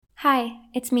Hi,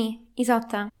 it's me,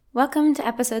 Isotta. Welcome to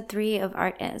episode 3 of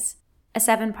Art Is, a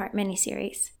 7-part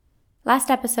miniseries. Last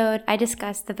episode, I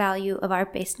discussed the value of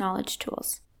art-based knowledge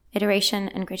tools, iteration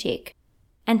and critique.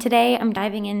 And today, I'm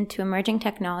diving into emerging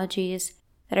technologies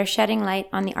that are shedding light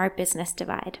on the art business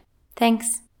divide.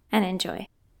 Thanks, and enjoy.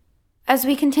 As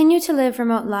we continue to live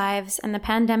remote lives and the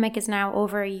pandemic is now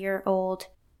over a year old,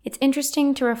 it's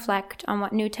interesting to reflect on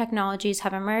what new technologies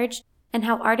have emerged and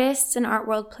how artists and art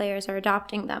world players are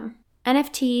adopting them.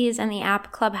 NFTs and the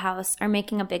app Clubhouse are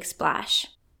making a big splash.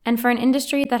 And for an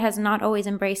industry that has not always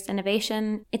embraced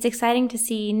innovation, it's exciting to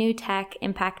see new tech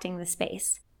impacting the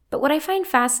space. But what I find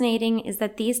fascinating is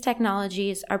that these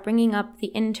technologies are bringing up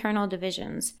the internal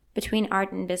divisions between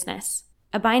art and business,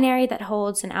 a binary that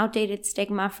holds an outdated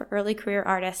stigma for early career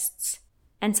artists,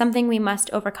 and something we must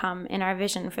overcome in our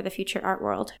vision for the future art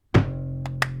world.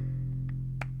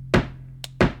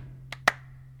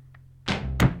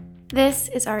 This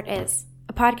is Art Is,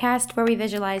 a podcast where we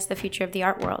visualize the future of the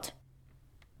art world.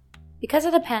 Because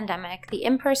of the pandemic, the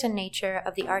in-person nature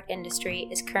of the art industry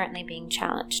is currently being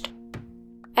challenged.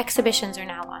 Exhibitions are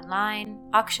now online,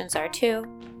 auctions are too,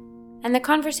 and the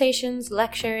conversations,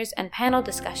 lectures, and panel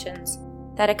discussions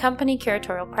that accompany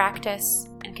curatorial practice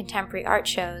and contemporary art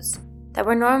shows that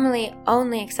were normally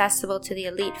only accessible to the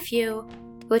elite few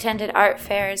who attended art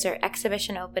fairs or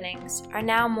exhibition openings are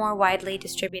now more widely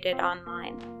distributed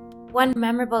online. One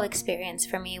memorable experience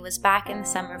for me was back in the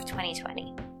summer of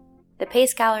 2020. The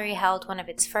Pace Gallery held one of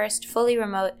its first fully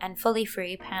remote and fully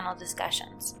free panel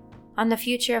discussions on the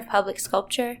future of public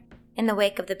sculpture in the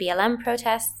wake of the BLM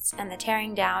protests and the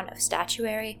tearing down of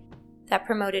statuary that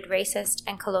promoted racist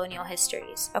and colonial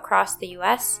histories across the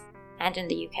US and in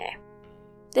the UK.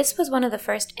 This was one of the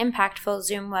first impactful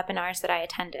Zoom webinars that I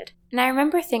attended, and I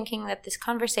remember thinking that this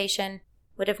conversation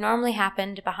would have normally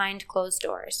happened behind closed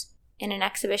doors, in an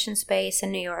exhibition space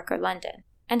in New York or London.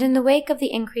 And in the wake of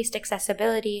the increased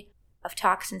accessibility of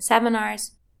talks and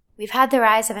seminars, we've had the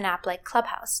rise of an app like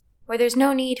Clubhouse, where there's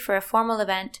no need for a formal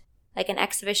event like an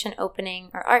exhibition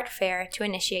opening or art fair to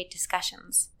initiate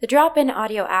discussions. The drop-in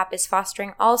audio app is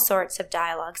fostering all sorts of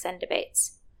dialogues and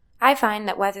debates. I find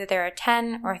that whether there are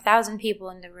 10 or 1,000 people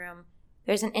in the room,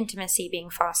 there's an intimacy being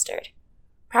fostered.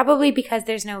 Probably because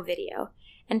there's no video,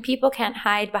 and people can't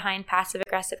hide behind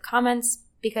passive-aggressive comments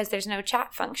because there's no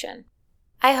chat function.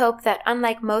 I hope that,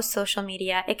 unlike most social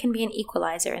media, it can be an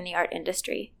equalizer in the art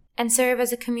industry and serve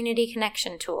as a community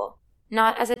connection tool,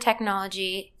 not as a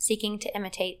technology seeking to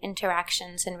imitate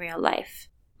interactions in real life,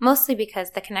 mostly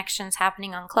because the connections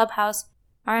happening on Clubhouse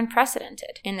are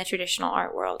unprecedented in the traditional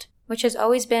art world, which has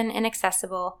always been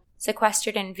inaccessible,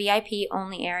 sequestered in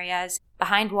VIP-only areas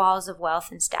behind walls of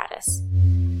wealth and status.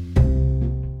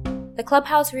 The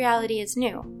Clubhouse reality is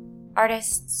new.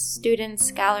 Artists,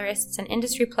 students, gallerists, and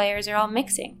industry players are all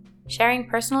mixing, sharing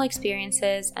personal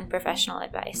experiences and professional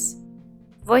advice.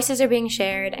 Voices are being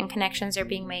shared and connections are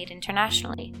being made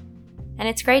internationally. And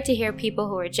it's great to hear people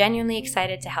who are genuinely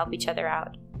excited to help each other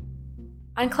out.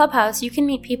 On Clubhouse, you can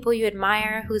meet people you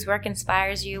admire whose work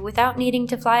inspires you without needing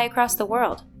to fly across the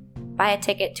world, buy a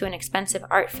ticket to an expensive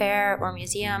art fair or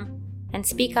museum, and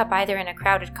speak up either in a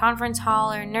crowded conference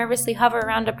hall or nervously hover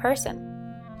around a person.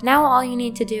 Now all you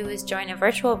need to do is join a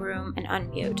virtual room and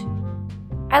unmute.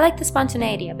 I like the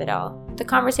spontaneity of it all. The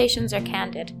conversations are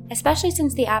candid, especially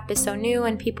since the app is so new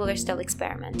and people are still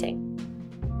experimenting.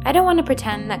 I don't want to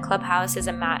pretend that Clubhouse is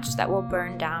a match that will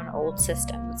burn down old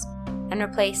systems and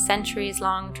replace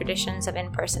centuries-long traditions of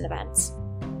in-person events.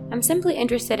 I'm simply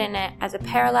interested in it as a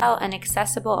parallel and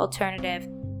accessible alternative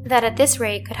that at this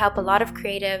rate could help a lot of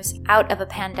creatives out of a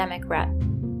pandemic rut.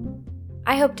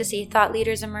 I hope to see thought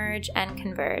leaders emerge and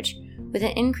converge with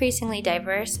an increasingly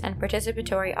diverse and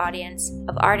participatory audience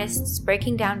of artists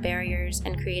breaking down barriers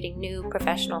and creating new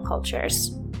professional cultures,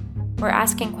 where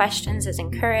asking questions is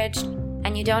encouraged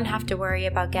and you don't have to worry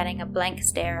about getting a blank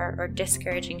stare or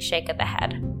discouraging shake of the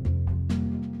head.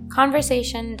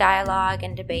 Conversation, dialogue,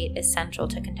 and debate is central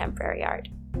to contemporary art.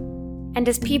 And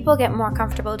as people get more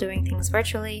comfortable doing things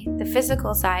virtually, the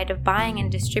physical side of buying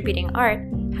and distributing art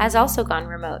has also gone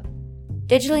remote.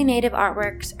 Digitally native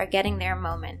artworks are getting their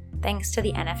moment, thanks to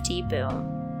the NFT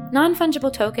boom.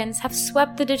 Non-fungible tokens have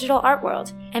swept the digital art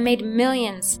world and made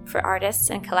millions for artists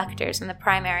and collectors in the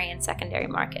primary and secondary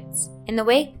markets. In the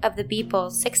wake of the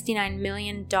Beeple's $69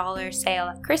 million sale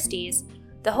at Christie's,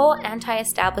 the whole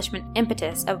anti-establishment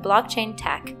impetus of blockchain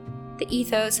tech, the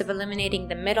ethos of eliminating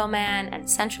the middleman and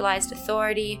centralized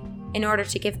authority in order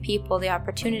to give people the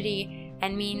opportunity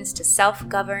and means to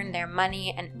self-govern their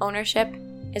money and ownership,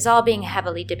 is all being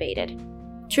heavily debated.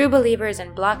 True believers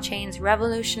in blockchain's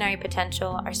revolutionary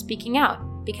potential are speaking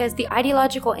out because the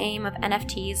ideological aim of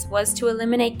NFTs was to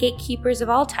eliminate gatekeepers of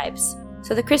all types,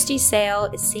 so the Christie's sale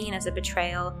is seen as a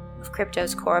betrayal of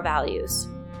crypto's core values.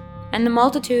 And the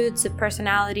multitudes of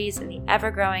personalities in the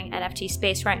ever-growing NFT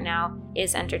space right now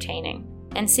is entertaining.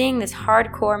 And seeing this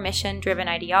hardcore mission-driven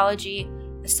ideology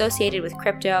associated with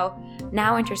crypto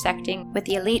now intersecting with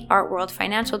the elite art world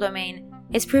financial domain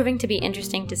is proving to be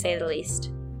interesting to say the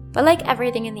least. But like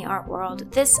everything in the art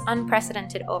world, this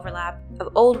unprecedented overlap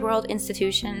of old world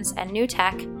institutions and new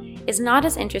tech is not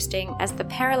as interesting as the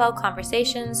parallel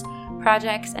conversations,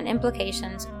 projects, and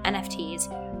implications of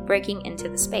NFTs breaking into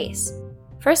the space.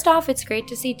 First off, it's great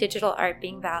to see digital art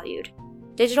being valued.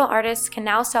 Digital artists can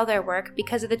now sell their work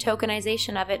because of the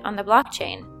tokenization of it on the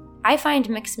blockchain. I find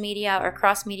mixed media or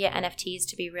cross-media NFTs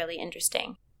to be really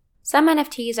interesting. Some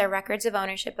NFTs are records of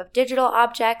ownership of digital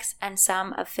objects and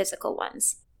some of physical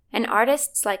ones. And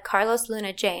artists like Carlos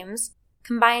Luna James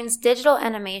combines digital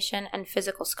animation and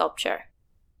physical sculpture.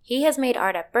 He has made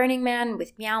art at Burning Man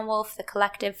with Meow Wolf, the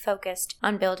collective focused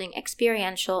on building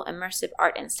experiential, immersive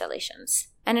art installations.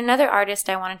 And another artist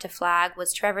I wanted to flag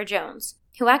was Trevor Jones,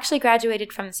 who actually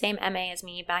graduated from the same MA as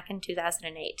me back in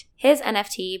 2008. His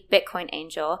NFT, Bitcoin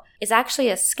Angel, is actually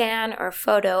a scan or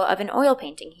photo of an oil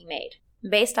painting he made,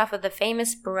 based off of the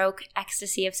famous Baroque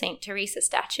Ecstasy of St. Teresa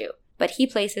statue, but he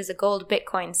places a gold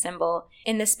Bitcoin symbol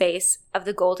in the space of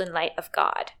the golden light of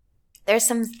God. There's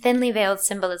some thinly veiled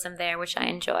symbolism there which I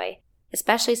enjoy,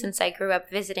 especially since I grew up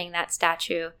visiting that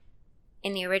statue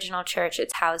in the original church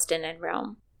it's housed in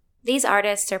Rome. These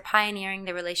artists are pioneering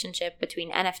the relationship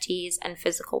between NFTs and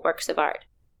physical works of art.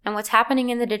 And what's happening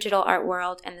in the digital art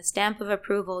world and the stamp of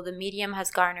approval the medium has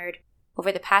garnered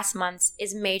over the past months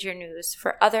is major news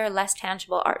for other less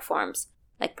tangible art forms,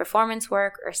 like performance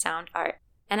work or sound art.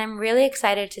 And I'm really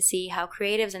excited to see how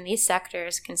creatives in these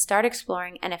sectors can start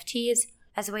exploring NFTs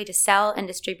as a way to sell and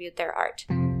distribute their art.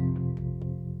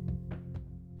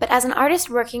 But as an artist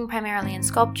working primarily in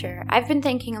sculpture, I've been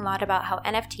thinking a lot about how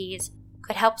NFTs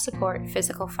could help support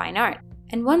physical fine art.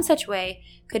 And one such way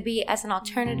could be as an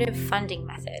alternative funding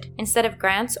method, instead of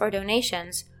grants or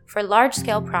donations for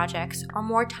large-scale projects or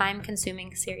more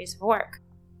time-consuming series of work.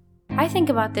 I think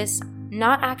about this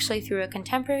not actually through a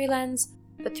contemporary lens,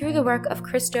 but through the work of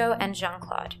Christo and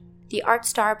Jean-Claude, the art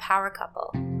star power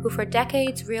couple, who for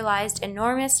decades realized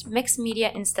enormous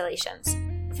mixed-media installations.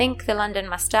 Think the London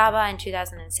Mastaba in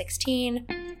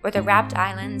 2016, or the Wrapped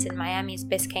Islands in Miami's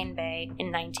Biscayne Bay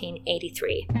in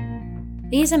 1983.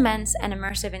 These immense and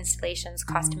immersive installations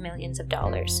cost millions of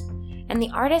dollars, and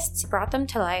the artists brought them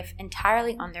to life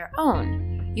entirely on their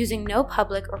own, using no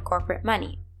public or corporate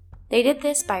money. They did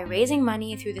this by raising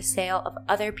money through the sale of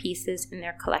other pieces in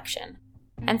their collection,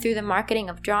 and through the marketing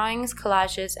of drawings,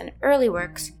 collages, and early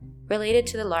works related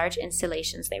to the large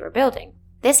installations they were building.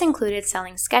 This included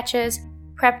selling sketches,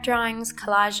 prep drawings,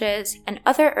 collages, and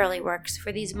other early works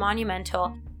for these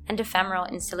monumental and ephemeral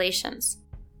installations.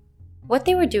 What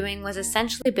they were doing was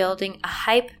essentially building a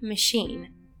hype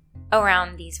machine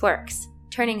around these works,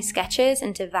 turning sketches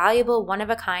into valuable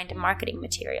one-of-a-kind marketing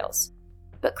materials.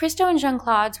 But Christo and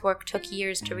Jean-Claude's work took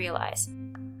years to realize,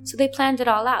 so they planned it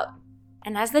all out.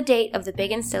 And as the date of the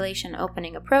big installation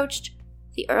opening approached,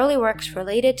 the early works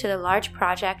related to the large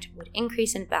project would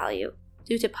increase in value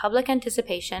due to public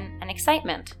anticipation and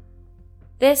excitement.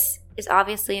 This is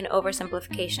obviously an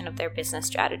oversimplification of their business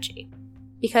strategy,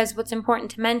 because what's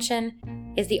important to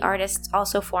mention is the artists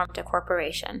also formed a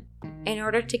corporation in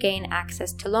order to gain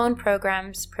access to loan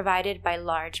programs provided by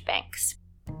large banks.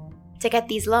 To get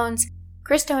these loans,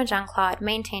 Christo and Jean-Claude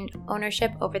maintained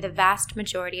ownership over the vast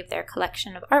majority of their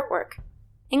collection of artwork,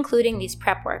 including these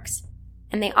prep works,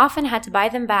 and they often had to buy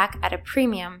them back at a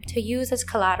premium to use as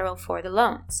collateral for the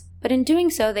loans. But in doing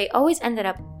so, they always ended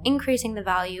up increasing the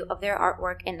value of their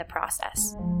artwork in the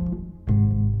process.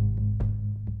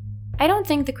 I don't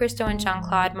think the Christo and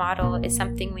Jean-Claude model is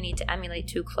something we need to emulate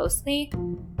too closely.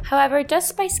 However,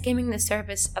 just by skimming the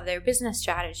surface of their business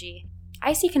strategy,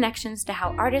 I see connections to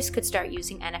how artists could start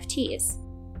using NFTs.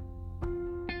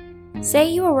 Say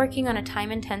you are working on a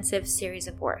time-intensive series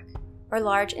of work, or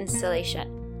large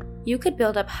installation. You could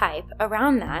build up hype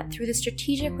around that through the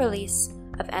strategic release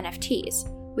of NFTs,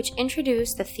 which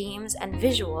introduce the themes and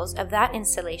visuals of that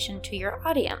installation to your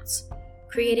audience,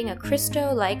 creating a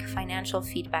Christo-like financial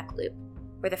feedback loop,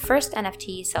 where the first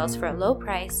NFT sells for a low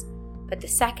price, but the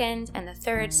second and the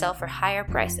third sell for higher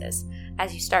prices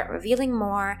as you start revealing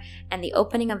more and the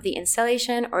opening of the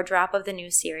installation or drop of the new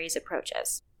series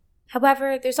approaches.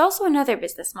 However, there's also another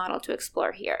business model to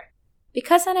explore here.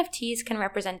 Because NFTs can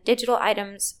represent digital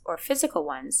items or physical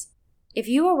ones, if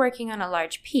you are working on a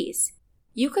large piece,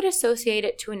 you could associate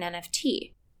it to an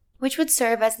NFT, which would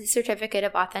serve as the certificate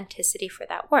of authenticity for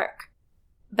that work.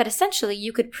 But essentially,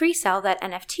 you could pre-sell that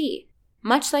NFT,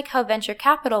 much like how venture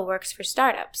capital works for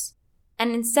startups.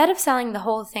 And instead of selling the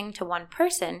whole thing to one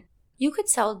person, you could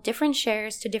sell different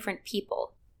shares to different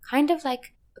people, kind of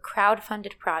like a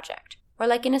crowd-funded project, or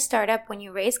like in a startup when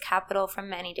you raise capital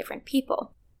from many different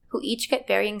people, who each get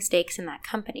varying stakes in that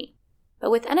company.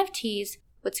 But with NFTs,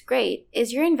 what's great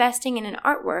is you're investing in an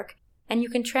artwork and you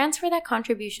can transfer that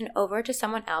contribution over to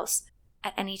someone else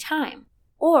at any time,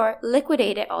 or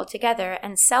liquidate it altogether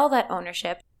and sell that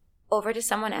ownership over to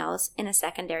someone else in a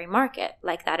secondary market,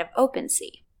 like that of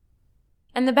OpenSea.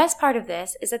 And the best part of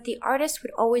this is that the artist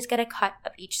would always get a cut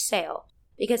of each sale,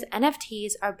 because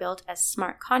NFTs are built as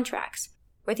smart contracts,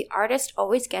 where the artist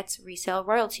always gets resale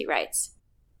royalty rights.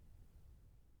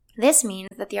 This means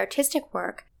that the artistic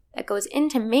work that goes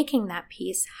into making that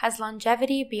piece has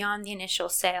longevity beyond the initial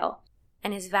sale,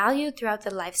 and is valued throughout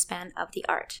the lifespan of the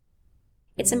art.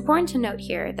 It's important to note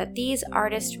here that these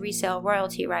artist resale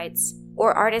royalty rights,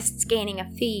 or artists gaining a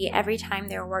fee every time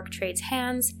their work trades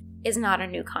hands, is not a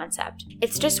new concept.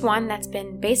 It's just one that's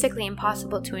been basically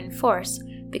impossible to enforce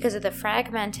because of the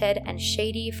fragmented and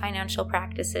shady financial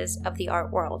practices of the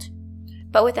art world.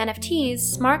 But with NFTs,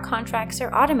 smart contracts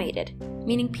are automated,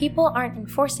 meaning people aren't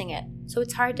enforcing it, so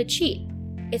it's hard to cheat.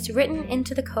 It's written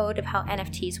into the code of how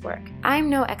NFTs work. I'm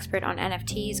no expert on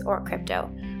NFTs or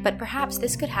crypto, but perhaps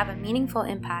this could have a meaningful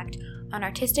impact on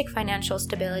artistic financial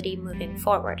stability moving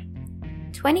forward.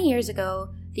 20 years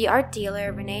ago, the art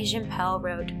dealer René Gimpel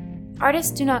wrote,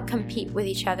 "Artists do not compete with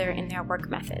each other in their work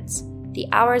methods, the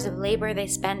hours of labor they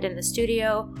spend in the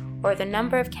studio, or the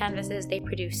number of canvases they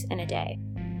produce in a day.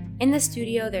 In the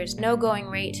studio, there's no going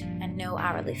rate and no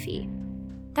hourly fee."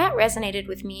 That resonated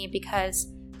with me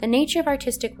because the nature of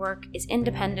artistic work is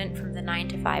independent from the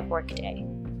 9-to-5 workday.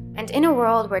 And in a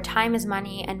world where time is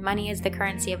money and money is the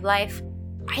currency of life,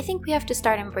 I think we have to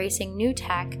start embracing new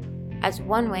tech as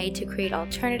one way to create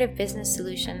alternative business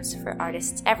solutions for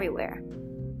artists everywhere.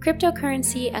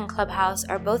 Cryptocurrency and Clubhouse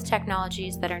are both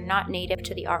technologies that are not native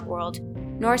to the art world,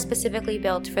 nor specifically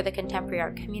built for the contemporary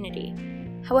art community.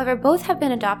 However, both have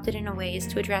been adopted in ways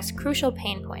to address crucial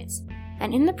pain points,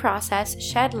 and in the process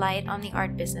shed light on the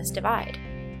art business divide.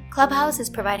 Clubhouse is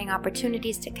providing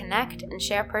opportunities to connect and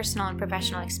share personal and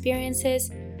professional experiences,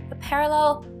 a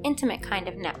parallel, intimate kind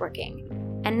of networking.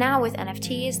 And now with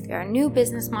NFTs, there are new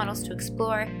business models to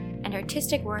explore, and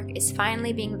artistic work is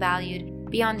finally being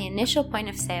valued beyond the initial point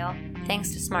of sale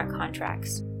thanks to smart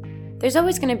contracts. There's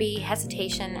always going to be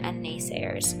hesitation and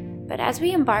naysayers, but as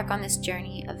we embark on this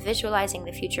journey of visualizing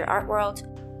the future art world,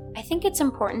 I think it's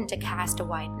important to cast a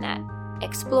wide net,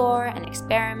 explore and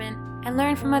experiment, and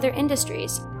learn from other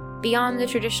industries beyond the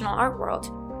traditional art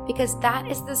world, because that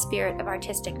is the spirit of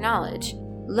artistic knowledge,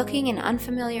 looking in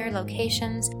unfamiliar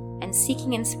locations and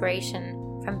seeking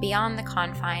inspiration from beyond the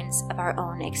confines of our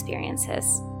own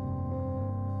experiences.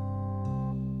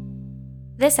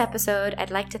 This episode,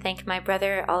 I'd like to thank my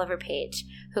brother Oliver Page,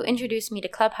 who introduced me to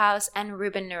Clubhouse, and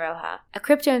Ruben Naroja, a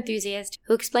crypto enthusiast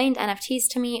who explained NFTs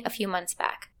to me a few months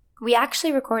back. We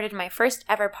actually recorded my first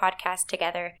ever podcast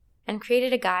together and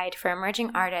created a guide for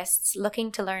emerging artists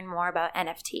looking to learn more about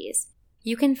NFTs.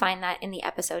 You can find that in the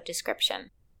episode description.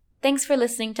 Thanks for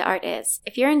listening to Art Is.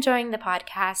 If you're enjoying the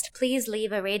podcast, please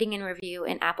leave a rating and review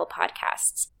in Apple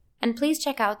Podcasts. And please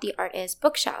check out the Art Is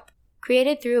Bookshop,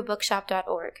 created through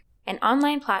bookshop.org, an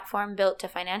online platform built to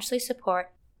financially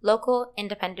support local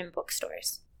independent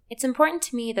bookstores. It's important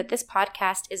to me that this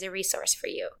podcast is a resource for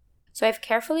you, so I've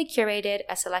carefully curated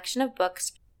a selection of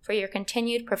books for your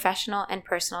continued professional and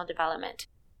personal development.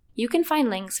 You can find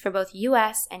links for both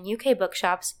US and UK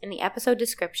bookshops in the episode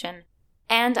description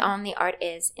and on the Art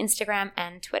Is Instagram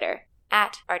and Twitter,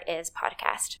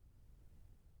 @ArtIsPodcast.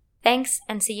 Thanks,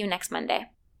 and see you next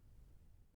Monday.